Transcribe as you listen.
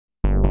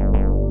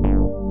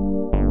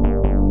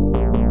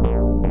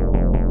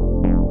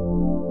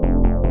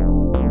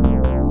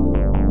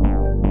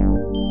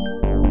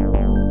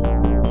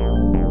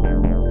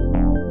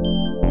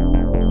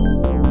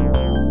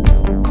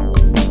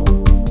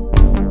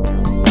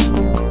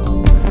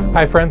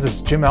Hi friends,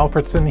 it's Jim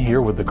Alfredson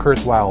here with the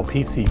Kurzweil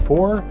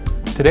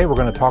PC4. Today we're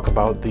going to talk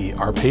about the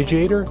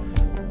arpeggiator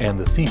and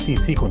the CC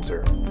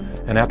sequencer.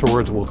 And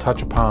afterwards we'll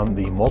touch upon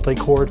the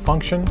multi-chord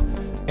function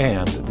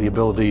and the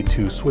ability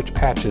to switch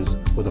patches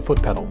with a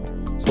foot pedal.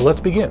 So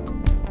let's begin.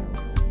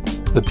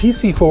 The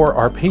PC4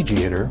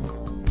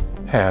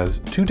 arpeggiator has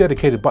two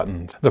dedicated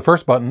buttons. The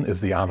first button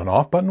is the on and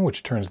off button,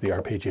 which turns the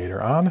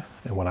arpeggiator on.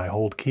 And when I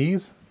hold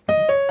keys,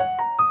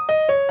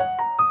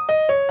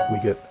 we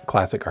get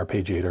classic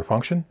arpeggiator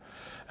function.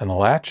 And the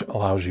latch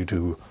allows you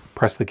to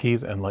press the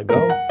keys and let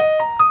go.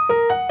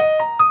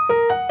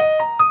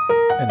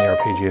 And the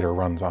arpeggiator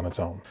runs on its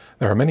own.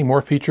 There are many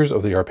more features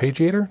of the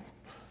arpeggiator.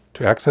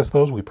 To access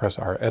those, we press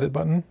our edit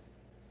button.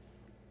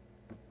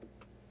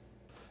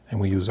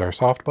 And we use our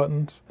soft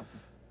buttons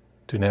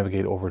to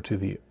navigate over to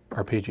the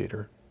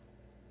arpeggiator.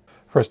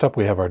 First up,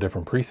 we have our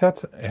different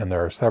presets, and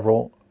there are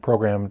several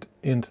programmed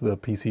into the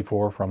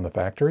PC4 from the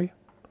factory.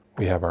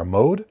 We have our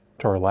mode,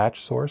 to our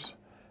latch source,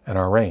 and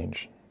our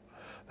range.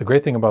 The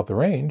great thing about the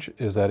range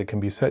is that it can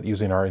be set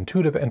using our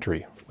intuitive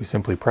entry. We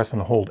simply press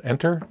and hold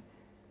enter,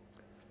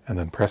 and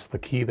then press the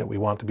key that we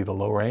want to be the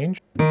low range.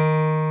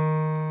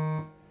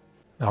 Now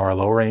our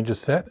low range is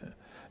set,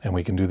 and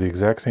we can do the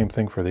exact same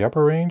thing for the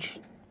upper range.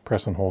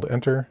 Press and hold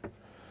enter,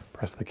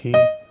 press the key,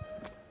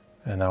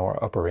 and now our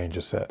upper range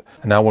is set.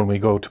 And now when we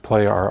go to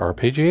play our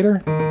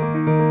arpeggiator,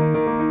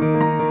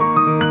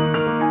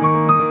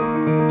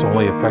 it's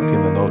only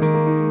affecting the notes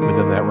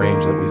within that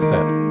range that we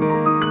set.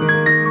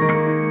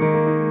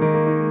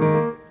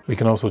 We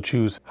can also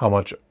choose how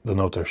much the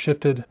notes are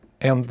shifted,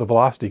 and the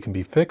velocity can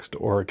be fixed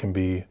or it can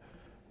be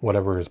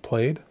whatever is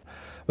played.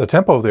 The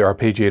tempo of the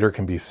arpeggiator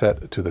can be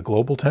set to the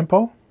global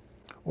tempo,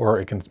 or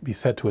it can be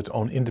set to its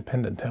own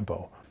independent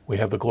tempo. We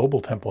have the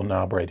global tempo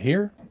knob right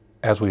here.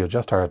 As we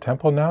adjust our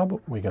tempo knob,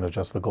 we can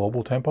adjust the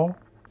global tempo,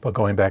 but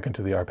going back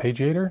into the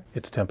arpeggiator,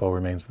 its tempo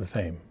remains the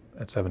same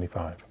at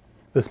 75.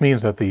 This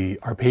means that the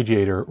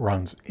arpeggiator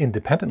runs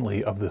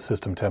independently of the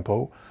system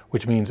tempo,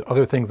 which means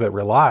other things that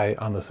rely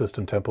on the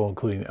system tempo,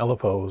 including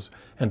LFOs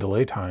and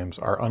delay times,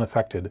 are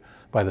unaffected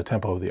by the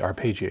tempo of the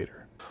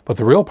arpeggiator. But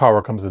the real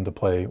power comes into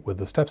play with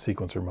the step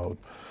sequencer mode.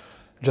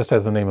 Just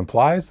as the name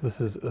implies,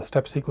 this is a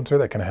step sequencer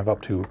that can have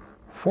up to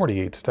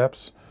 48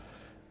 steps.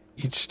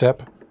 Each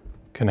step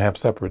can have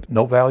separate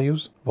note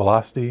values,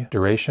 velocity,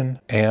 duration,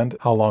 and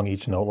how long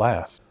each note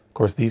lasts. Of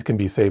course, these can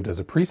be saved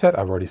as a preset.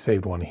 I've already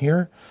saved one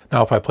here.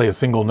 Now, if I play a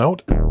single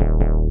note, and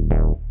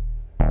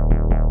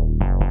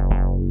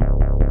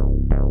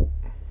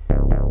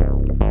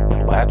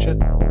latch it,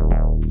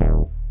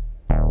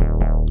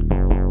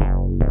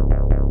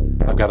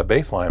 I've got a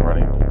bass line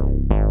running.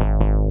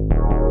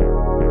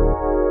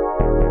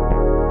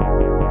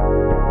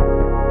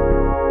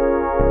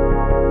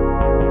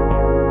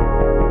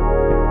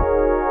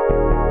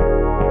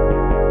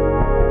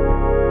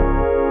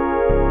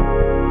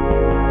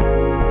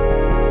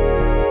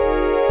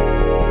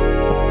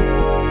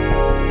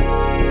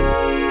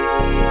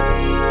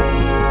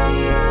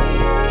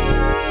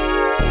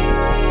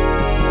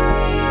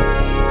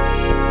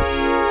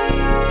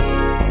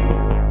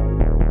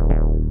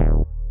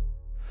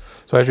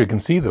 So as you can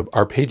see, the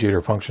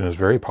arpeggiator function is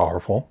very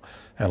powerful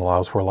and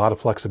allows for a lot of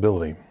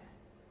flexibility.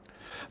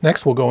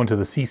 Next, we'll go into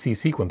the CC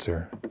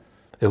sequencer.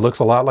 It looks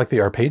a lot like the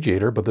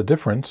arpeggiator, but the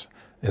difference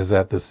is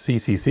that the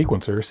CC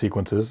sequencer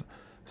sequences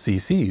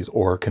CCs,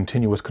 or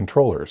continuous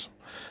controllers.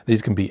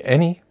 These can be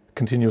any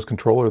continuous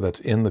controller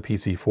that's in the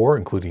PC4,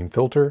 including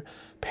filter,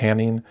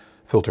 panning,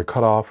 filter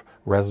cutoff,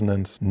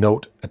 resonance,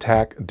 note,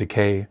 attack,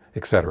 decay,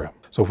 etc.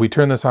 So if we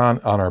turn this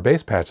on our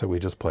bass patch that we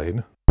just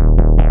played,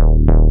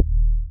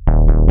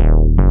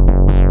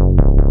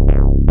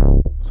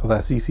 so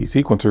that CC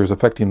sequencer is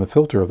affecting the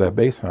filter of that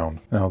bass sound.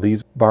 Now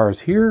these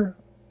bars here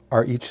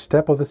are each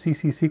step of the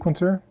CC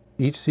sequencer.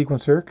 Each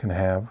sequencer can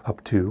have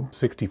up to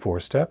 64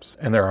 steps,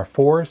 and there are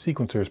 4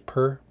 sequencers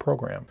per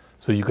program.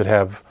 So you could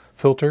have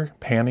filter,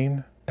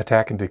 panning,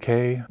 attack and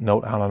decay,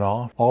 note on and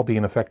off, all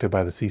being affected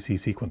by the CC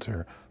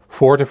sequencer.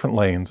 4 different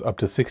lanes, up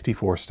to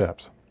 64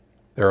 steps.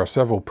 There are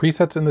several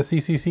presets in the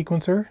CC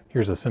sequencer.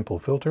 Here's a simple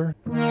filter.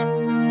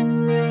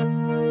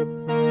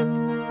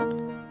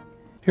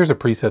 Here's a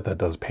preset that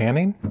does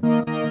panning.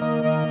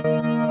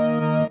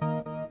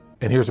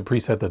 And here's a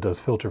preset that does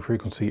filter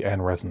frequency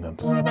and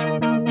resonance. And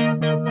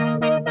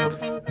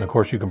of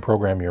course, you can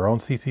program your own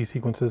CC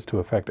sequences to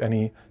affect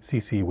any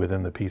CC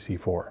within the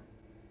PC4.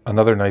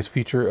 Another nice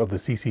feature of the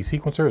CC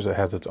sequencer is it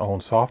has its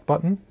own soft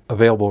button,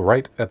 available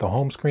right at the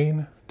home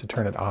screen to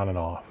turn it on and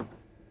off.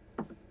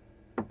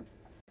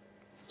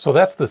 So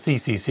that's the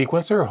CC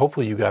sequencer.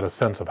 Hopefully you got a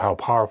sense of how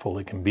powerful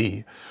it can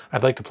be.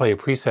 I'd like to play a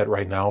preset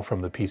right now from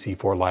the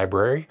PC4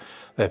 library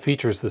that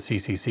features the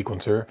CC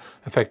sequencer,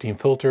 affecting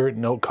filter,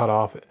 note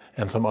cutoff,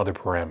 and some other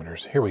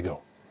parameters. Here we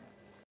go.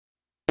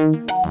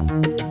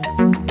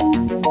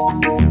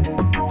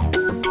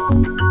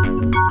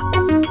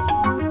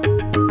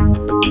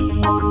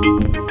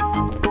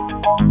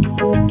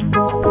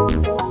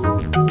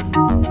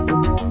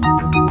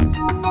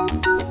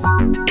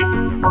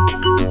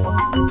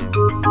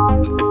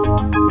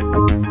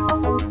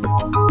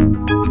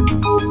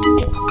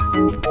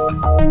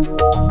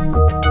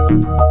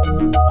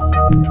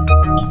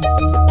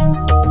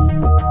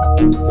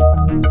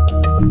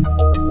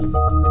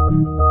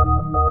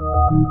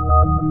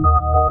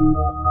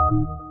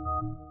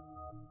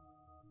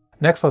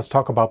 Next, let's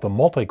talk about the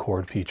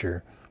multi-chord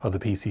feature of the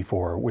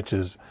PC4, which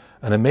is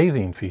an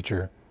amazing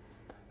feature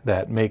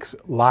that makes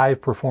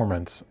live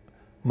performance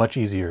much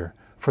easier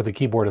for the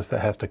keyboardist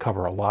that has to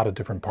cover a lot of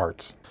different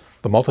parts.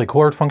 The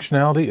multi-chord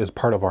functionality is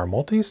part of our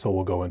multi, so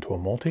we'll go into a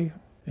multi.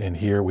 And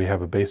here we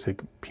have a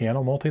basic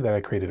piano multi that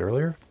I created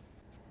earlier.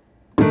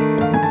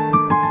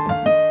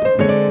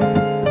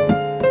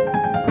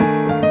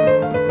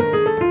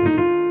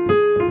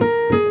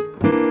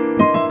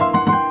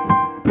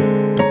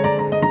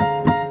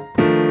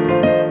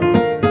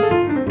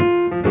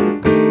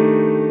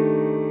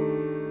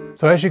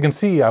 So as you can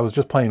see, I was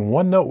just playing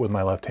one note with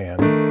my left hand,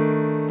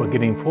 but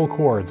getting full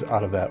chords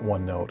out of that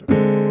one note.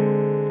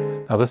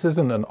 Now this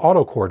isn't an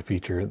auto chord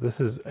feature, this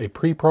is a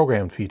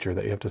pre-programmed feature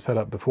that you have to set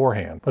up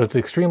beforehand, but it's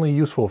extremely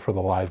useful for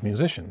the live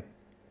musician.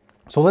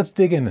 So let's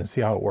dig in and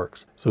see how it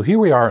works. So here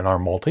we are in our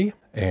multi,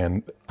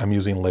 and I'm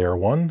using layer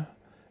 1.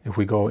 If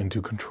we go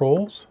into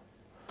controls,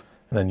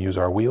 and then use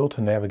our wheel to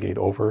navigate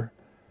over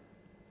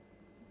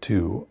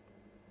to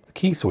the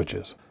key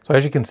switches. So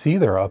as you can see,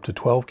 there are up to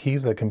 12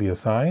 keys that can be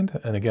assigned,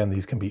 and again,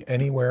 these can be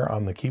anywhere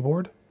on the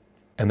keyboard,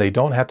 and they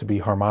don't have to be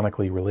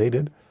harmonically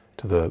related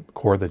to the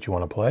chord that you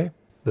want to play.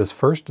 This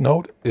first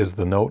note is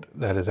the note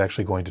that is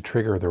actually going to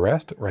trigger the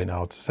rest. Right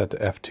now it's set to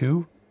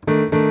F2,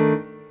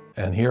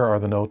 and here are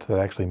the notes that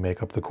actually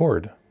make up the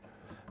chord.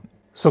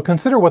 So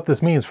consider what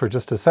this means for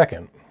just a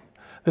second.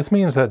 This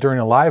means that during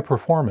a live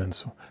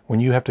performance, when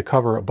you have to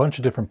cover a bunch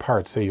of different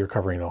parts, say you're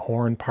covering a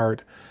horn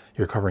part,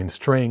 you're covering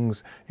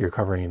strings, you're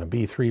covering a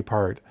B3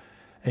 part,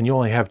 and you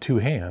only have two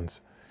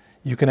hands,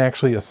 you can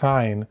actually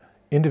assign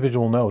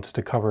individual notes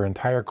to cover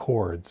entire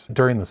chords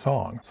during the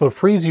song. So it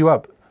frees you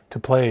up to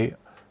play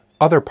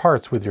other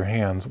parts with your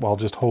hands while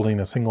just holding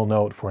a single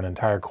note for an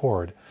entire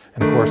chord.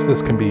 And of course,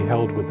 this can be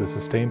held with the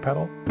sustain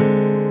pedal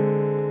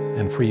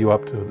and free you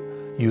up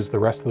to use the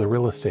rest of the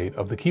real estate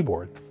of the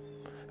keyboard.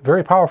 A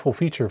very powerful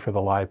feature for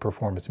the live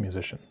performance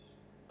musician.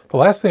 The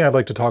last thing I'd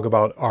like to talk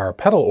about are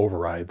pedal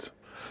overrides.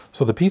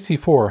 So the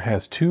PC4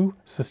 has two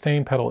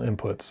sustain pedal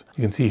inputs.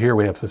 You can see here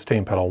we have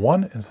sustain pedal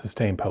 1 and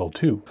sustain pedal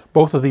 2.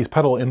 Both of these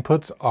pedal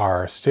inputs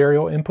are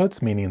stereo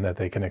inputs, meaning that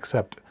they can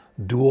accept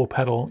dual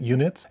pedal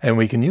units, and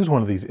we can use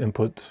one of these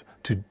inputs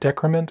to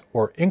decrement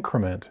or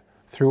increment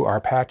through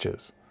our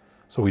patches.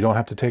 So we don't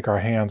have to take our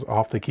hands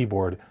off the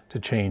keyboard to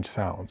change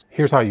sounds.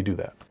 Here's how you do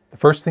that. The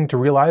first thing to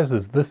realize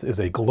is this is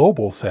a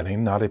global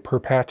setting, not a per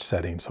patch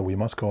setting, so we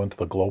must go into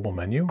the global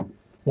menu.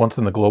 Once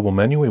in the global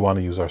menu, we want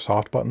to use our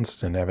soft buttons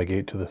to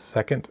navigate to the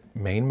second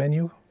main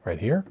menu right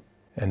here.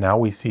 And now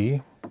we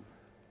see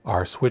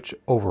our switch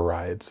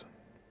overrides.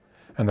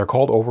 And they're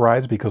called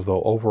overrides because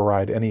they'll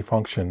override any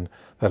function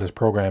that is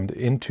programmed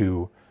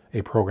into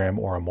a program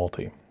or a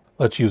multi.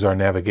 Let's use our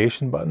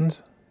navigation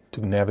buttons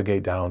to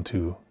navigate down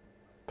to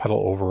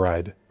pedal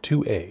override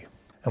 2A.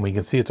 And we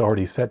can see it's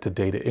already set to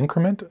data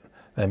increment.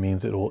 That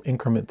means it will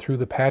increment through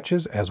the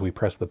patches as we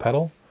press the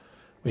pedal.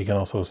 We can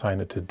also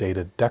assign it to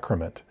data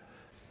decrement.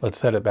 Let's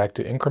set it back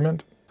to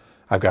increment.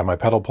 I've got my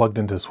pedal plugged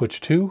into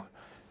switch 2,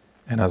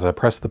 and as I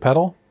press the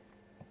pedal,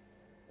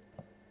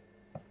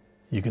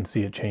 you can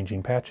see it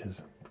changing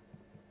patches.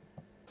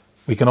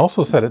 We can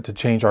also set it to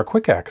change our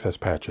quick access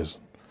patches.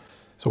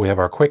 So we have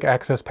our quick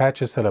access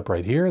patches set up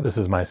right here. This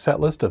is my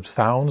set list of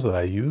sounds that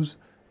I use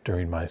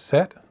during my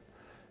set,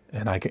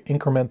 and I can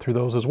increment through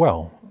those as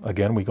well.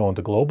 Again, we go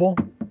into global,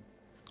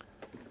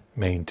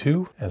 main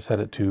 2, and set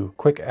it to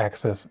quick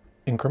access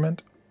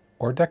increment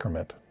or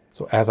decrement.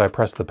 So as I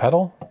press the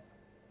pedal,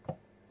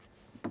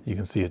 you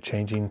can see it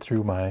changing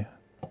through my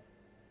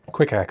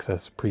quick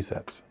access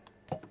presets.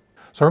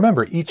 So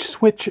remember, each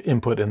switch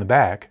input in the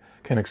back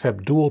can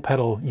accept dual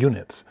pedal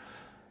units.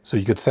 So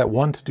you could set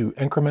one to do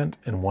increment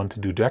and one to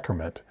do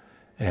decrement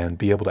and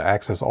be able to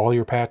access all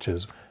your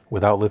patches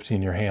without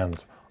lifting your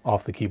hands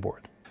off the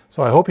keyboard.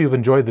 So I hope you've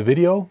enjoyed the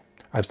video.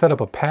 I've set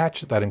up a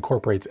patch that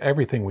incorporates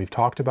everything we've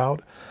talked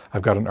about.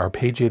 I've got an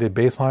arpeggiated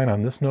bass line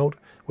on this note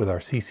with our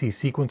CC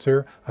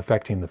sequencer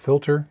affecting the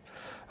filter.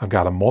 I've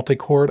got a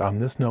multi-chord on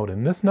this note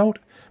and this note,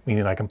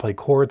 meaning I can play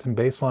chords and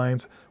bass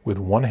lines with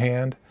one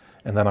hand,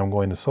 and then I'm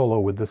going to solo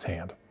with this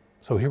hand.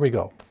 So here we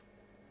go.